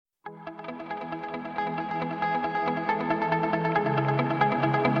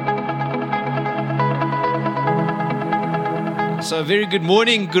So very good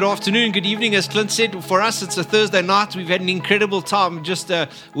morning, good afternoon, good evening. As Clint said, for us it's a Thursday night. We've had an incredible time just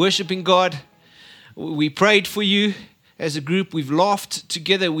worshiping God. We prayed for you as a group. We've laughed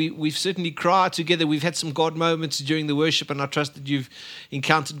together. We've certainly cried together. We've had some God moments during the worship, and I trust that you've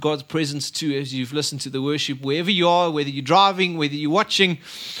encountered God's presence too as you've listened to the worship. Wherever you are, whether you're driving, whether you're watching,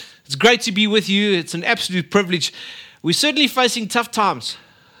 it's great to be with you. It's an absolute privilege. We're certainly facing tough times,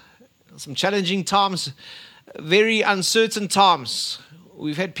 some challenging times, very uncertain times.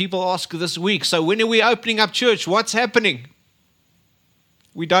 We've had people ask this week, so when are we opening up church? What's happening?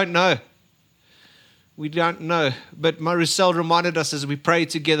 We don't know. We don't know. But Maricel reminded us as we prayed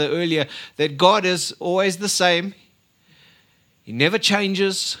together earlier that God is always the same. He never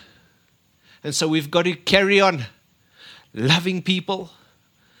changes. And so we've got to carry on loving people,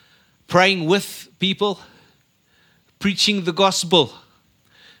 praying with people, preaching the gospel,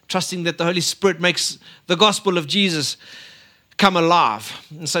 trusting that the Holy Spirit makes the gospel of Jesus come alive.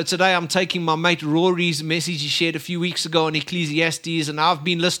 And so today I'm taking my mate Rory's message he shared a few weeks ago on Ecclesiastes, and I've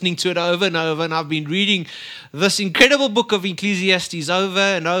been listening to it over and over, and I've been reading this incredible book of Ecclesiastes over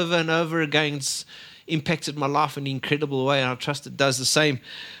and over and over again. It's impacted my life in an incredible way, and I trust it does the same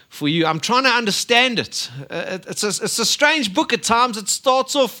for you. I'm trying to understand it. It's a strange book at times. It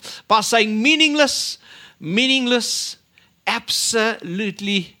starts off by saying meaningless,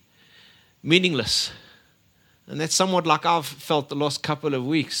 absolutely meaningless. And that's somewhat like I've felt the last couple of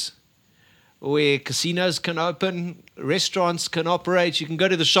weeks, where casinos can open, restaurants can operate, you can go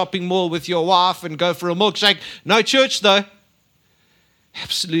to the shopping mall with your wife and go for a milkshake. No church though.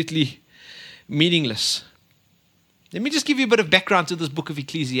 Absolutely meaningless. Let me just give you a bit of background to this book of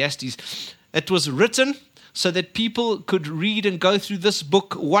Ecclesiastes. It was written so that people could read and go through this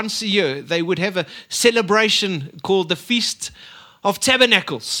book once a year. They would have a celebration called the Feast of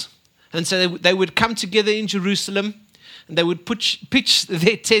Tabernacles. And so they would come together in Jerusalem, and they would pitch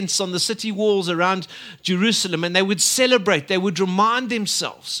their tents on the city walls around Jerusalem, and they would celebrate. They would remind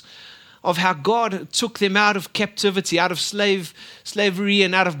themselves of how God took them out of captivity, out of slavery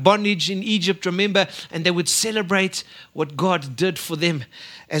and out of bondage in Egypt, remember, and they would celebrate what God did for them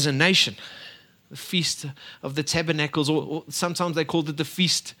as a nation. The Feast of the Tabernacles, or sometimes they called it the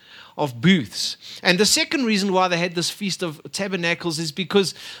Feast of Booths. And the second reason why they had this Feast of Tabernacles is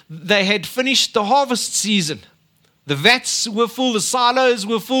because they had finished the harvest season. The vats were full, the silos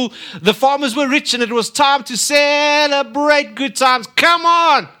were full, the farmers were rich, and it was time to celebrate good times. Come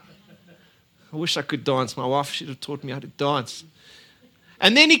on! I wish I could dance. My wife should have taught me how to dance.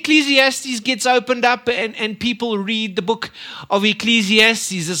 And then Ecclesiastes gets opened up and people read the book of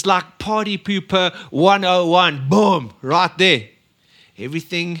Ecclesiastes. It's like party pooper 101. Boom, right there.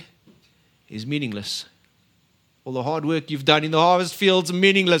 Everything is meaningless. All the hard work you've done in the harvest fields,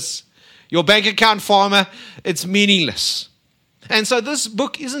 meaningless. Your bank account, farmer, it's meaningless. And so this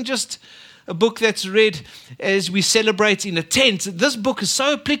book isn't just a book that's read as we celebrate in a tent. This book is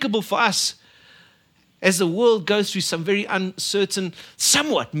so applicable for us as the world goes through some very uncertain,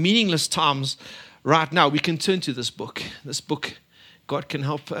 somewhat meaningless times right now. We can turn to this book. This book, God can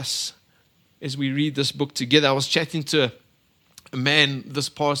help us as we read this book together. I was chatting to a man this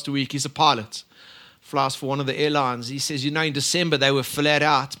past week. He's a pilot, flies for one of the airlines. He says, in December they were flat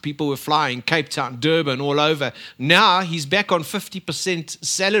out. People were flying Cape Town, Durban, all over. Now he's back on 50%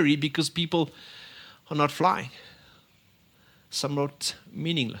 salary because people are not flying. Somewhat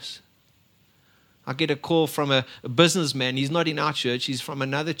meaningless. I get a call from a businessman. He's not in our church. He's from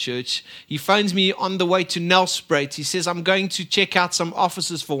another church. He phones me on the way to Nelspruit. He says, I'm going to check out some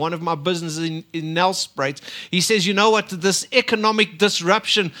offices for one of my businesses in Nelspruit. He says, you know what? This economic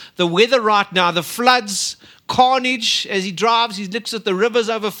disruption, the weather right now, the floods, carnage. As he drives, he looks at the rivers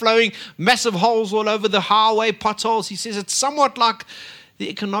overflowing, massive holes all over the highway, potholes. He says, it's somewhat like the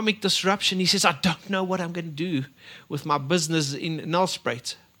economic disruption. He says, I don't know what I'm going to do with my business in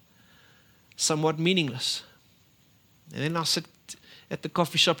Nelspruit. Somewhat meaningless. And then I sit at the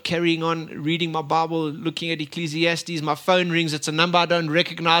coffee shop carrying on, reading my Bible, looking at Ecclesiastes. My phone rings. It's a number I don't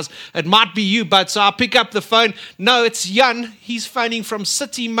recognize. It might be you, but so I pick up the phone. No, it's Jan. He's phoning from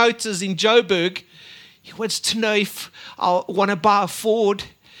City Motors in Joburg. He wants to know if I want to buy a Ford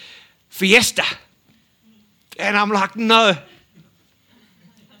Fiesta. And I'm like, no.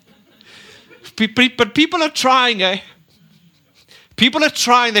 But people are trying, eh? People are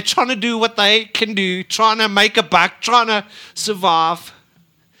trying. They're trying to do what they can do, trying to make a buck, trying to survive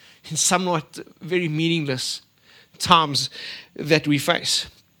in somewhat very meaningless times that we face.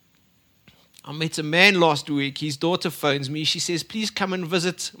 I met a man last week. His daughter phones me. She says, please come and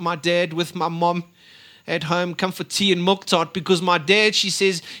visit my dad with my mom at home. Come for tea and milk tart because my dad, she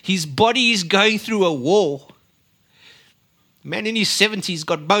says, his body is going through a war. Man in his 70s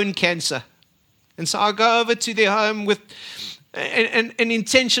got bone cancer. And so I go over to their home with an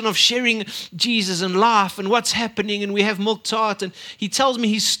intention of sharing Jesus and life and what's happening. And we have milk tart. And he tells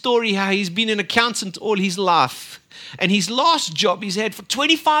me his story, how he's been an accountant all his life. And his last job he's had for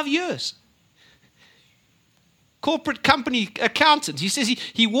 25 years. Corporate company accountant. He says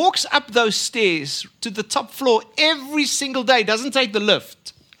he walks up those stairs to the top floor every single day. Doesn't take the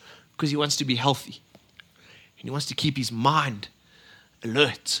lift because he wants to be healthy. And he wants to keep his mind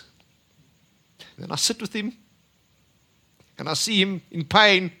alert. And then I sit with him and I see him in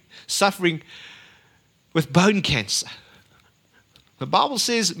pain, suffering with bone cancer. The Bible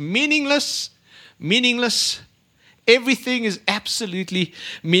says meaningless. Everything is absolutely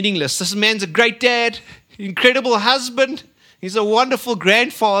meaningless. This man's a great dad, incredible husband. He's a wonderful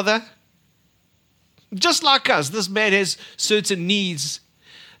grandfather. Just like us, this man has certain needs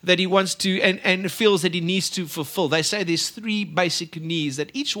that he wants to and feels that he needs to fulfill. They say there's 3 basic needs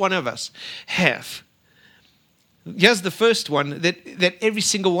that each one of us have. Here's the first one that every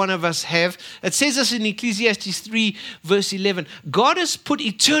single one of us have. It says this in Ecclesiastes 3 verse 11. God has put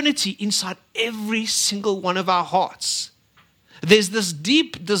eternity inside every single one of our hearts. There's this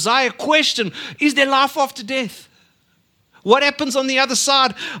deep desire question, is there life after death? What happens on the other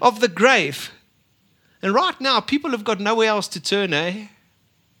side of the grave? And right now, people have got nowhere else to turn, eh?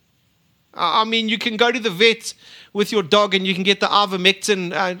 I mean, you can go to the vet with your dog and you can get the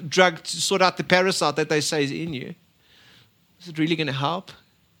ivermectin drug to sort out the parasite that they say is in you. Is it really going to help?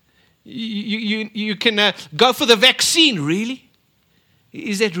 You can go for the vaccine, really?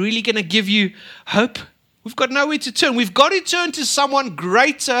 Is that really going to give you hope? We've got nowhere to turn. We've got to turn to someone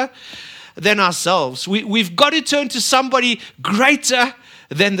greater than ourselves. We've got to turn to somebody greater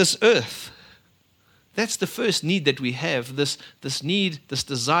than this earth. That's the first need that we have, this need, this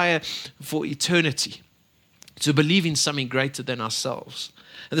desire for eternity, to believe in something greater than ourselves.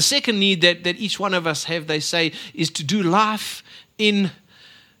 And the second need that each one of us have, they say, is to do life in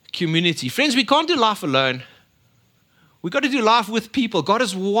community. Friends, we can't do life alone. We've got to do life with people. God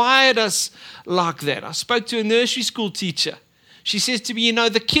has wired us like that. I spoke to a nursery school teacher. She says to me,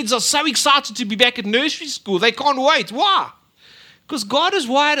 the kids are so excited to be back at nursery school. They can't wait. Why? Because God has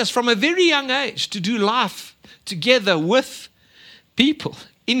wired us from a very young age to do life together with people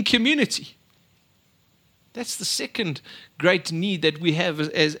in community. That's the second great need that we have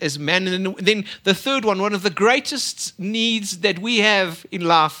as man. And then the third one of the greatest needs that we have in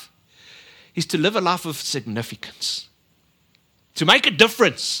life is to live a life of significance, to make a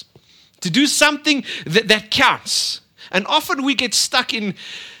difference, to do something that counts. And often we get stuck in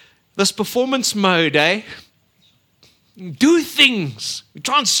this performance mode, eh? Do things. We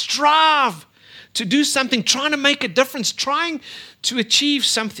try and strive to do something, trying to make a difference, trying to achieve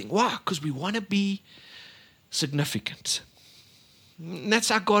something. Why? Because we want to be significant. And that's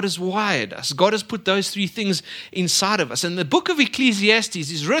how God has wired us. God has put those 3 things inside of us. And the book of Ecclesiastes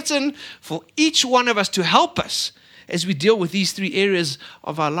is written for each one of us to help us as we deal with these 3 areas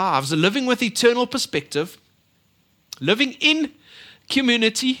of our lives. Living with eternal perspective, living in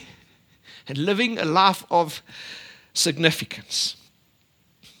community, and living a life of significance.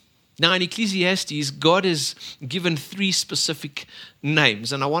 Now in Ecclesiastes, God has given 3 specific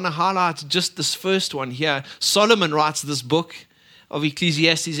names, and I want to highlight just this first one here. Solomon writes this book of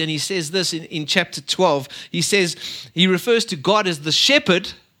Ecclesiastes, and he says this in chapter 12. He refers to God as the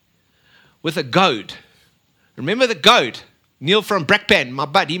shepherd with a goad. Remember the goad? Neil from Brakpan, my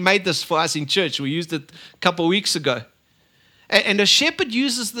bud, he made this for us in church. We used it a couple of weeks ago. And a shepherd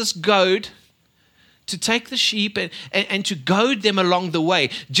uses this goad to take the sheep and to goad them along the way,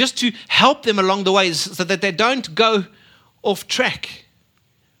 just to help them along the way so that they don't go off track.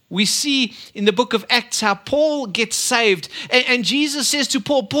 We see in the book of Acts how Paul gets saved, and Jesus says to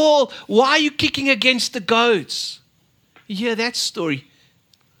Paul, Paul, why are you kicking against the goads? You hear that story?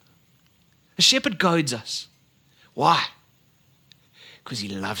 A shepherd goads us. Why? Because he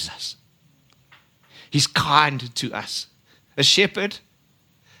loves us. He's kind to us. A shepherd,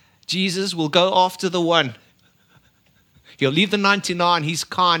 Jesus, will go after the one. He'll leave the 99. He's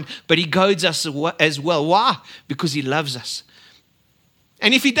kind, but he goads us as well. Why? Because he loves us.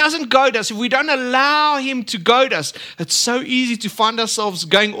 And if he doesn't goad us, if we don't allow him to goad us, it's so easy to find ourselves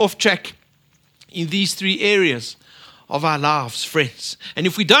going off track in these 3 areas of our lives, friends. And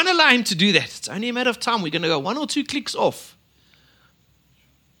if we don't allow him to do that, it's only a matter of time. We're going to go 1 or 2 clicks off.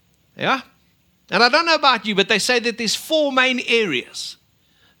 Yeah? And I don't know about you, but they say that there's 4 main areas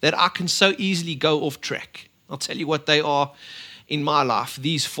that I can so easily go off track. I'll tell you what they are in my life.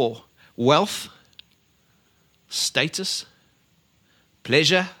 These 4. Wealth, status,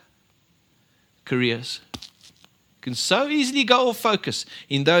 pleasure, careers. Can so easily go off focus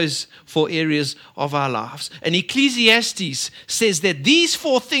in those 4 areas of our lives. And Ecclesiastes says that these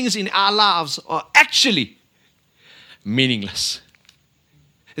 4 things in our lives are actually meaningless.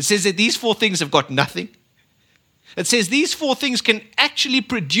 It says that these 4 things have got nothing. It says these 4 things can actually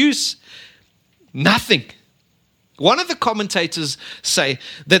produce nothing. One of the commentators say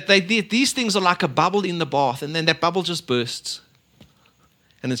that these things are like a bubble in the bath, and then that bubble just bursts.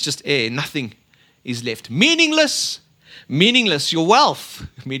 And it's just air, nothing is left. Meaningless. Your wealth,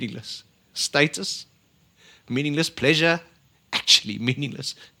 meaningless. Status, meaningless. Pleasure, actually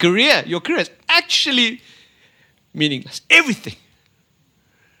meaningless. Your career is actually meaningless. Everything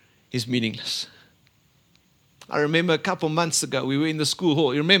is meaningless. I remember a couple months ago, we were in the school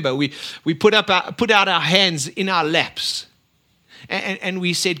hall. You remember, we put out our hands in our laps. And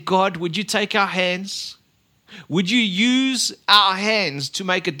we said, God, would you take our hands? Would you use our hands to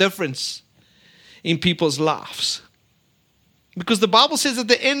make a difference in people's lives? Because the Bible says at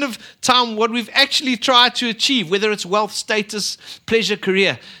the end of time, what we've actually tried to achieve, whether it's wealth, status, pleasure,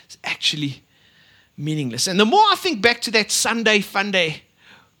 career, is actually meaningless. And the more I think back to that Sunday fun day,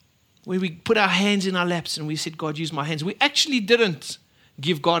 where we put our hands in our laps and we said, God, use my hands. We actually didn't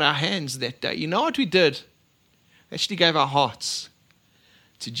give God our hands that day. You know what we did? We actually gave our hearts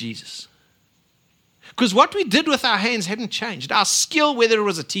to Jesus. Because what we did with our hands hadn't changed. Our skill, whether it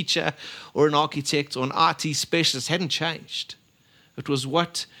was a teacher or an architect or an IT specialist, hadn't changed. It was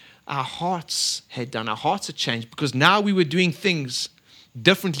what our hearts had done. Our hearts had changed because now we were doing things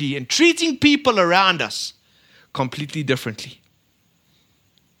differently and treating people around us completely differently.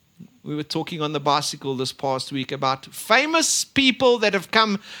 We were talking on the bicycle this past week about famous people that have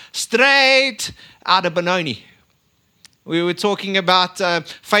come straight out of Benoni. We were talking about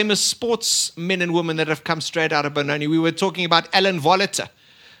famous sportsmen and women that have come straight out of Benoni. We were talking about Alan Voliter.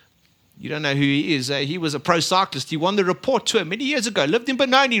 You don't know who he is. He was a pro cyclist. He won the Report Tour many years ago. Lived in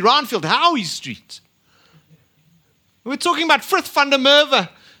Benoni, Rhinefield, Howie Street. We were talking about Frith van der Merwe,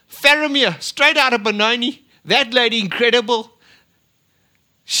 Faramir, straight out of Benoni. That lady, incredible.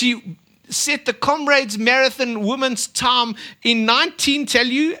 She set the Comrades Marathon women's time in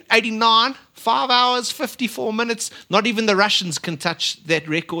 89, 5 hours, 54 minutes. Not even the Russians can touch that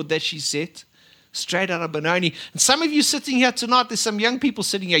record that she set. Straight out of Benoni. And some of you sitting here tonight, there's some young people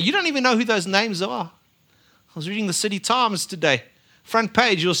sitting here. You don't even know who those names are. I was reading the City Times today. Front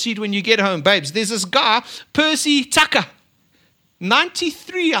page, you'll see it when you get home, babes. There's this guy, Percy Tucker.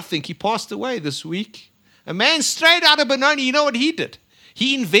 93, I think. He passed away this week. A man straight out of Benoni. You know what he did?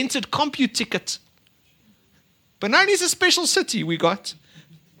 He invented CompuTicket. Benoni's a special city we got.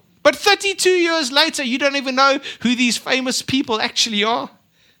 But 32 years later, you don't even know who these famous people actually are.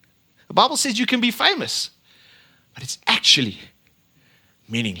 The Bible says you can be famous, but it's actually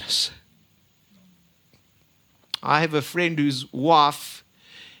meaningless. I have a friend whose wife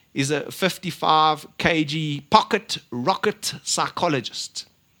is a 55 kg pocket rocket psychologist.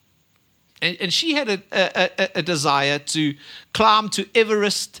 And she had a desire to climb to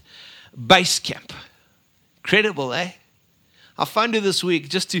Everest Base Camp. Incredible, eh? I phoned her this week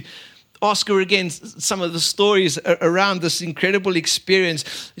just to ask her again some of the stories around this incredible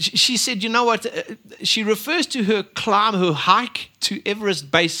experience. She said, you know what? She refers to her climb, her hike to Everest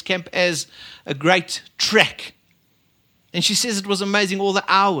Base Camp as a great trek. And she says it was amazing, all the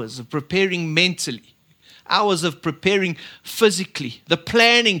hours of preparing mentally, hours of preparing physically, the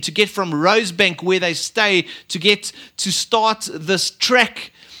planning to get from Rosebank where they stay to start this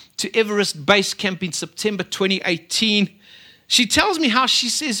trek to Everest Base Camp in September 2018. She tells me how she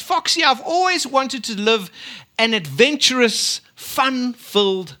says, Foxy, I've always wanted to live an adventurous,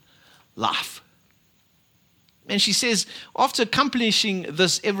 fun-filled life. And she says, after accomplishing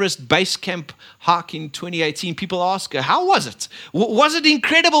this Everest Base Camp hike in 2018, people ask her, how was it? Was it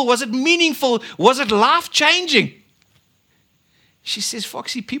incredible? Was it meaningful? Was it life-changing? She says,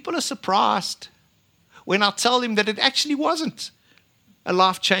 Foxy, people are surprised when I tell them that it actually wasn't a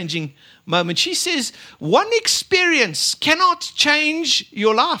life-changing moment. She says, one experience cannot change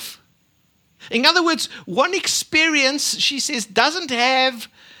your life. In other words, one experience, she says, doesn't have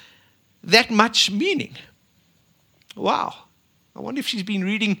that much meaning. Wow. I wonder if she's been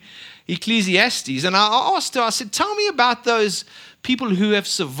reading Ecclesiastes. And I asked her, I said, tell me about those people who have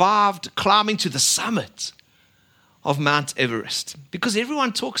survived climbing to the summit of Mount Everest. Because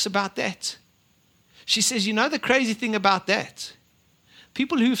everyone talks about that. She says, you know the crazy thing about that?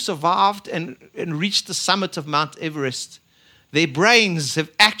 People who've survived and reached the summit of Mount Everest, their brains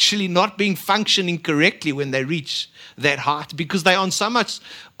have actually not been functioning correctly when they reach that height because they're on so much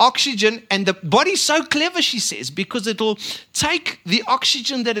oxygen, and the body's so clever, she says, because it'll take the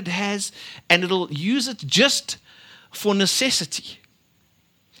oxygen that it has and it'll use it just for necessity.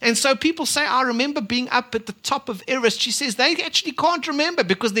 And so people say, I remember being up at the top of Everest. She says they actually can't remember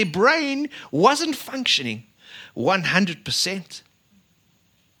because their brain wasn't functioning 100%.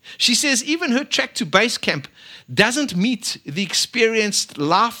 She says even her trek to base camp doesn't meet the experienced,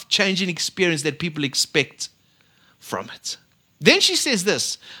 life-changing experience that people expect from it. Then she says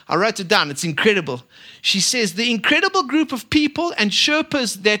this, I wrote it down, it's incredible. She says, the incredible group of people and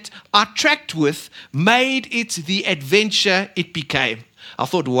Sherpas that I tracked with made it the adventure it became. I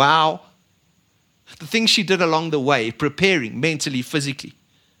thought, wow, the things she did along the way, preparing mentally, physically.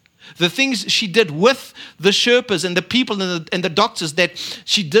 The things she did with the Sherpas and the people and the doctors that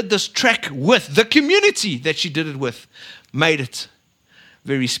she did this trek with, the community that she did it with, made it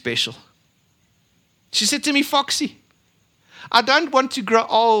very special. She said to me, Foxy, I don't want to grow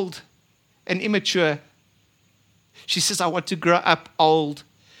old and immature. She says, I want to grow up old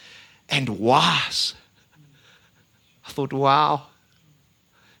and wise. I thought, wow,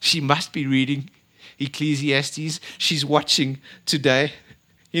 she must be reading Ecclesiastes. She's watching today.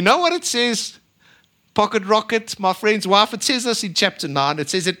 You know what it says? Pocket rocket, my friend's wife, it says this in chapter 9. It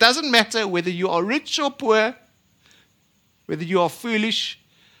says, it doesn't matter whether you are rich or poor, whether you are foolish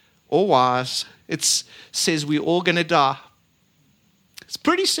or wise. It says we're all going to die. It's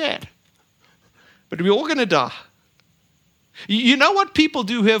pretty sad, but we're all going to die. You know what people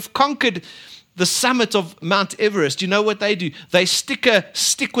do who have conquered the summit of Mount Everest? You know what they do? They stick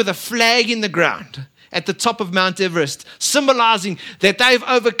with a flag in the ground at the top of Mount Everest, symbolizing that they've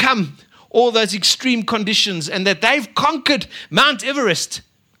overcome all those extreme conditions and that they've conquered Mount Everest.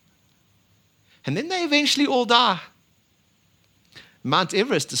 And then they eventually all die. Mount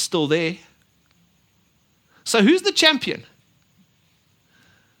Everest is still there. So who's the champion?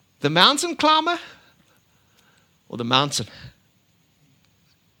 The mountain climber or the mountain?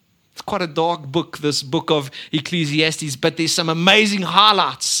 It's quite a dark book, this book of Ecclesiastes, but there's some amazing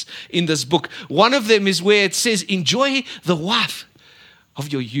highlights in this book. One of them is where it says, enjoy the wife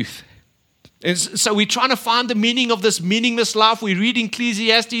of your youth. And so we're trying to find the meaning of this meaningless life. We read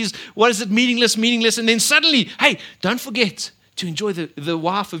Ecclesiastes, what is it, meaningless? And then suddenly, hey, don't forget to enjoy the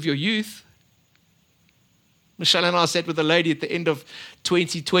wife of your youth. Michelle and I sat with a lady at the end of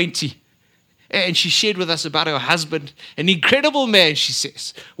 2020, and she shared with us about her husband, an incredible man, she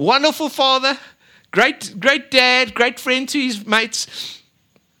says. Wonderful father, great dad, great friend to his mates.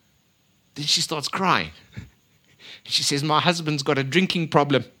 Then she starts crying. She says, my husband's got a drinking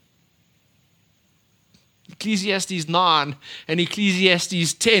problem. Ecclesiastes 9 and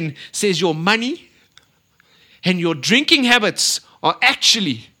Ecclesiastes 10 says your money and your drinking habits are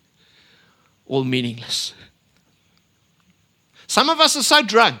actually all meaningless. Some of us are so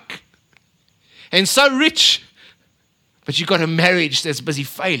drunk and so rich, but you've got a marriage that's busy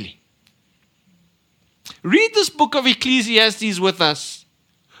failing. Read this book of Ecclesiastes with us.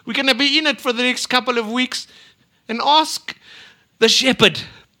 We're going to be in it for the next couple of weeks and ask the shepherd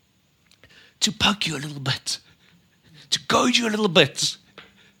to poke you a little bit, to goad you a little bit,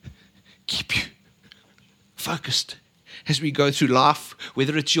 keep you focused as we go through life,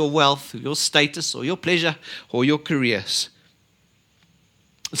 whether it's your wealth, your status, or your pleasure, or your careers.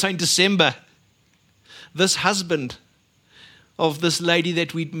 So in December, this husband of this lady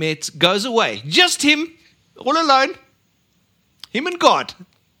that we'd met goes away. Just him, all alone, him and God,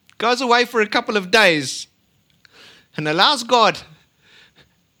 goes away for a couple of days and allows God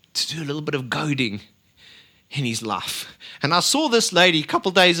to do a little bit of goading in his life. And I saw this lady a couple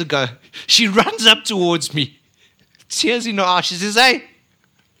of days ago. She runs up towards me, tears in her eyes. She says, hey,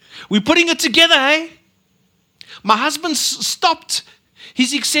 we're putting it together, hey? My husband stopped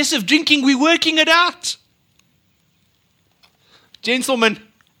his excessive drinking. We're working it out. Gentlemen,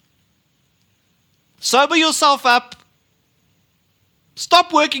 sober yourself up.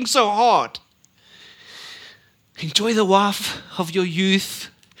 Stop working so hard. Enjoy the wife of your youth.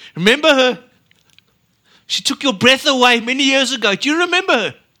 Remember her? She took your breath away many years ago. Do you remember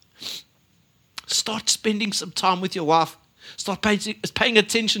her? Start spending some time with your wife. Start paying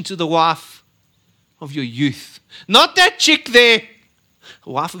attention to the wife of your youth. Not that chick there. The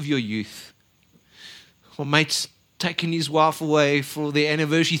wife of your youth. Well, mate's taking his wife away for their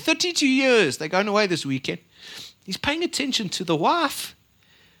anniversary. 32 years. They're going away this weekend. He's paying attention to the wife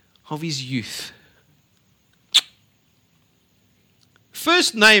of his youth.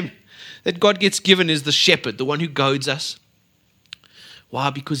 First name that God gets given is the shepherd, the one who goads us. Why?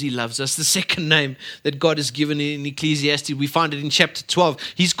 Because he loves us. The second name that God has given in Ecclesiastes, we find it in chapter 12.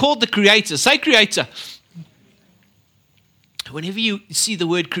 He's called the Creator. Say Creator. Whenever you see the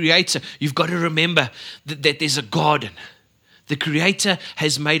word Creator, you've got to remember that there's a garden. The Creator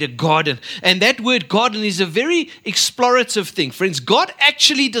has made a garden. And that word garden is a very explorative thing. Friends, God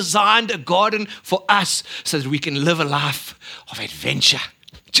actually designed a garden for us so that we can live a life of adventure.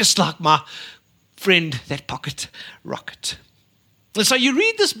 Just like my friend, that pocket rocket. And so you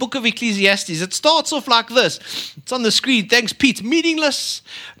read this book of Ecclesiastes. It starts off like this. It's on the screen. Thanks, Pete. Meaningless,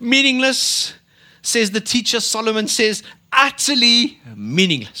 says the teacher. Solomon says, utterly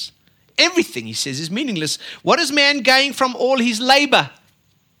meaningless. Everything, he says, is meaningless. What is man gain from all his labor?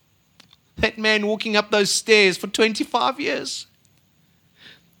 That man walking up those stairs for 25 years.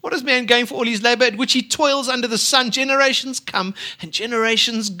 What does man gain for all his labor at which he toils under the sun? Generations come and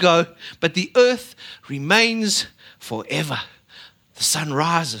generations go, but the earth remains forever. The sun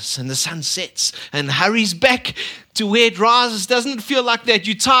rises and the sun sets and hurries back to where it rises. Doesn't it feel like that?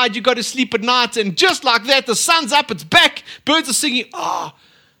 You're tired, you go to sleep at night, and just like that, the sun's up, it's back. Birds are singing,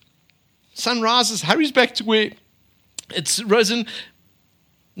 sun rises, hurries back to where it's risen.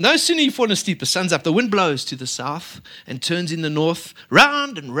 No sooner you fall asleep, the sun's up. The wind blows to the south and turns in the north.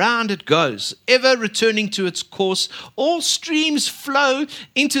 Round and round it goes, ever returning to its course. All streams flow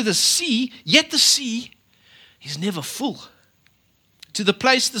into the sea, yet the sea is never full. To the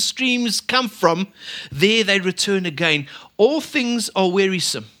place the streams come from, there they return again. All things are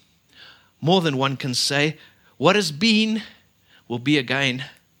wearisome. More than one can say, what has been will be again.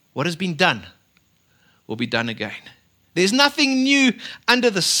 What has been done will be done again. There's nothing new under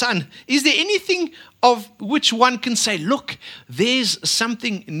the sun. Is there anything of which one can say, look, there's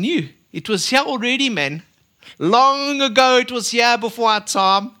something new? It was here already, man. Long ago it was here before our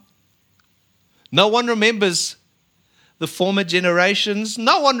time. No one remembers the former generations.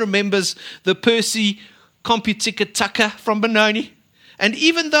 No one remembers the Percy Computica from Benoni. And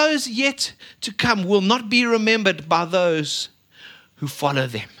even those yet to come will not be remembered by those who follow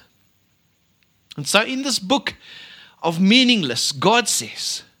them. And so in this book of meaningless, God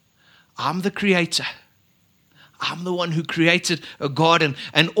says, I'm the creator. I'm the one who created a garden.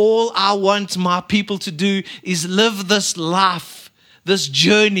 And all I want my people to do is live this life, this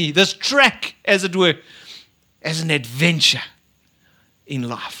journey, this trek, as it were, as an adventure in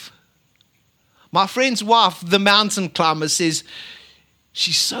life. My friend's wife, the mountain climber, says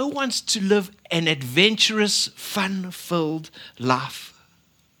she so wants to live an adventurous, fun-filled life.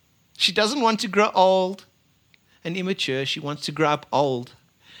 She doesn't want to grow old and immature. She wants to grow up old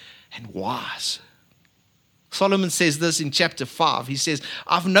and wise. Solomon says this in chapter 5. He says,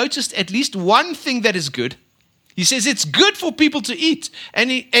 I've noticed at least one thing that is good. He says it's good for people to eat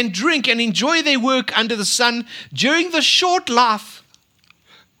and drink and enjoy their work under the sun during the short life.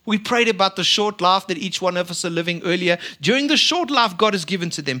 We prayed about the short life that each one of us are living earlier. During the short life God has given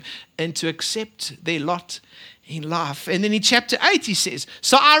to them, and to accept their lot in life. And then in chapter 8 he says,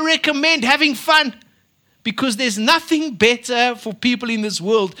 so I recommend having fun, because there's nothing better for people in this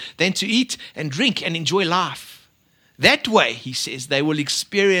world than to eat and drink and enjoy life. That way, he says, they will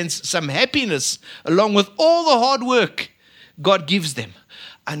experience some happiness along with all the hard work God gives them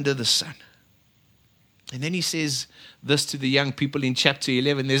under the sun. And then he says this to the young people in chapter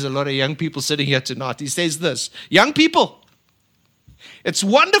 11. There's a lot of young people sitting here tonight. He says this, young people, it's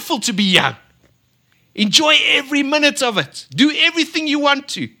wonderful to be young. Enjoy every minute of it. Do everything you want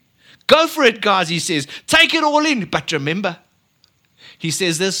to. Go for it, guys, he says. Take it all in. But remember, he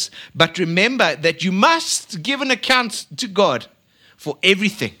says this, but remember that you must give an account to God for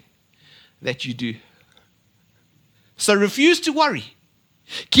everything that you do. So refuse to worry.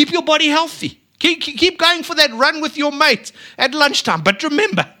 Keep your body healthy. Keep going for that run with your mate at lunchtime. But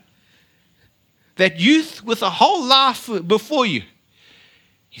remember that youth with a whole life before you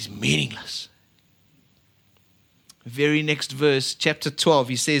is meaningless. Very next verse, chapter 12,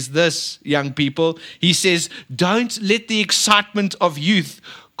 he says this, young people. He says, don't let the excitement of youth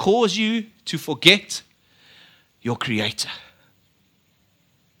cause you to forget your Creator.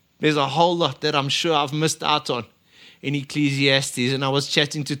 There's a whole lot that I'm sure I've missed out on in Ecclesiastes, and I was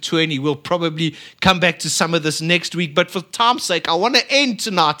chatting to Twenty. We'll probably come back to some of this next week, but for time's sake, I want to end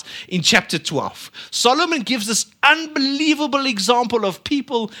tonight in chapter 12. Solomon gives this unbelievable example of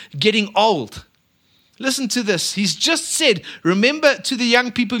people getting old. Listen to this. He's just said, remember to the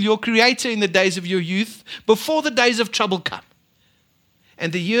young people your Creator in the days of your youth, before the days of trouble come.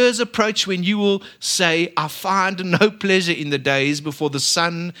 And the years approach when you will say, I find no pleasure in the days before the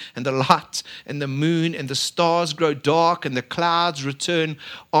sun and the light and the moon and the stars grow dark and the clouds return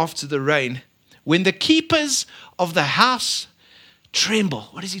after the rain. When the keepers of the house tremble.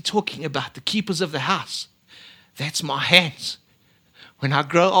 What is he talking about? The keepers of the house. That's my hands. When I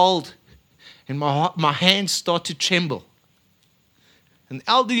grow old, and my hands start to tremble. An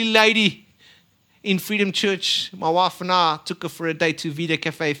elderly lady in Freedom Church. My wife and I took her for a day to Vida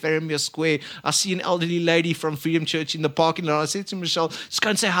Cafe, Faramir Square. I see an elderly lady from Freedom Church in the parking lot. I said to Michelle, just go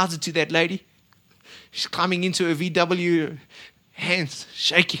and say hi to that lady. She's climbing into a VW, hands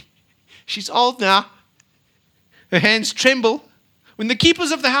shaking. She's old now. Her hands tremble when the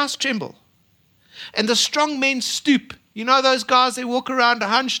keepers of the house tremble. And the strong men stoop. You know those guys, they walk around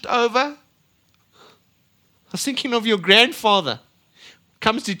hunched over? I was thinking of your grandfather.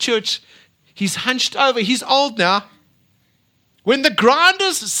 Comes to church, he's hunched over. He's old now. When the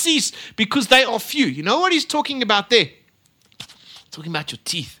grinders cease because they are few. You know what he's talking about there? Talking about your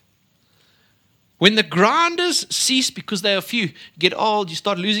teeth. When the grinders cease because they are few, you get old, you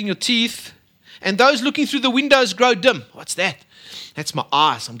start losing your teeth, and those looking through the windows grow dim. What's that? That's my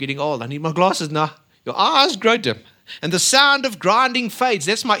eyes. I'm getting old. I need my glasses now. Your eyes grow dim. And the sound of grinding fades.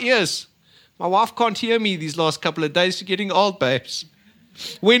 That's my ears. My wife can't hear me these last couple of days. She's getting old, babes.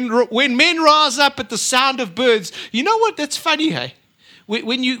 When men rise up at the sound of birds, you know what? That's funny, hey?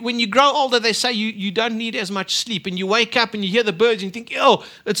 When you grow older, they say you don't need as much sleep, and you wake up and you hear the birds and you think, oh,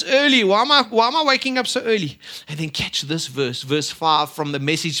 it's early. Why am I waking up so early? And then catch this verse 5 from the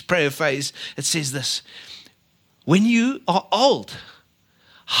Message prayer phase. It says this: when you are old,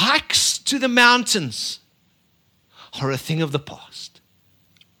 hikes to the mountains are a thing of the past.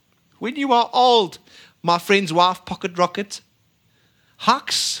 When you are old, my friend's wife, Pocket Rocket,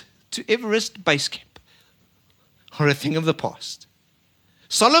 hikes to Everest Base Camp are a thing of the past.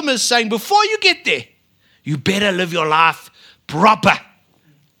 Solomon is saying, before you get there, you better live your life proper.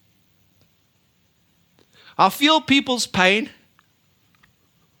 I feel people's pain.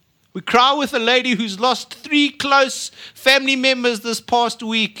 We cry with a lady who's lost 3 close family members this past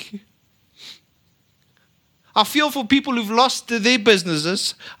week. I feel for people who've lost their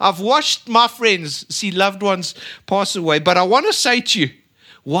businesses. I've watched my friends see loved ones pass away. But I want to say to you,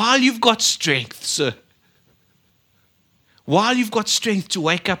 while you've got strength, sir, while you've got strength to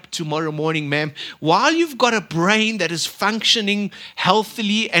wake up tomorrow morning, ma'am, while you've got a brain that is functioning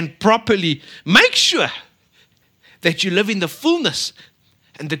healthily and properly, make sure that you live in the fullness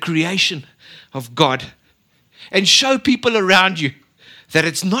and the creation of God, and show people around you that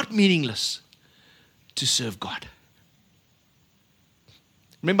it's not meaningless to serve God.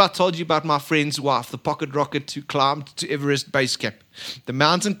 Remember I told you about my friend's wife, the Pocket Rocket who climbed to Everest Base Camp, the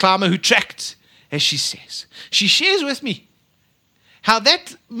mountain climber who trekked, as she says. She shares with me how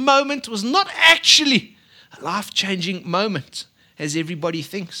that moment was not actually a life-changing moment, as everybody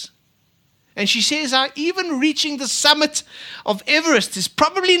thinks. And she says how even reaching the summit of Everest is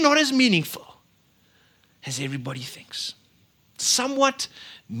probably not as meaningful as everybody thinks. Somewhat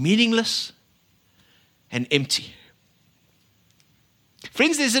meaningless and empty.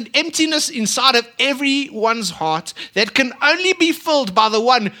 Friends, there's an emptiness inside of everyone's heart that can only be filled by the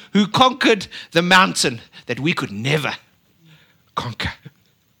one who conquered the mountain that we could never conquer.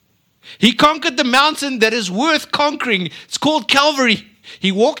 He conquered the mountain that is worth conquering. It's called Calvary.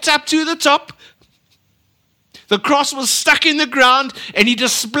 He walked up to the top. The cross was stuck in the ground, and he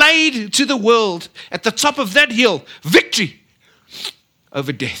displayed to the world at the top of that hill victory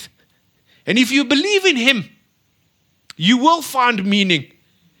over death. And if you believe in him, you will find meaning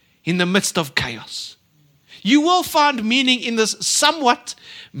in the midst of chaos. You will find meaning in this somewhat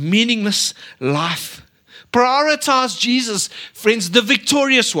meaningless life. Prioritize Jesus, friends, the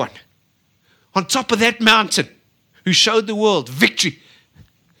victorious one, on top of that mountain, who showed the world victory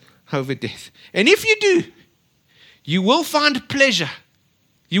over death. And if you do, you will find pleasure.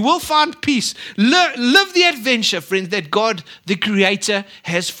 You will find peace. Live the adventure, friends, that God, the Creator,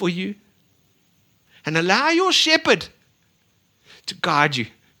 has for you. And allow your shepherd to guide you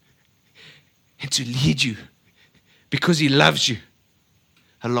and to lead you, because he loves you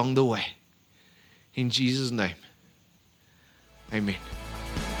along the way. In Jesus' name, amen.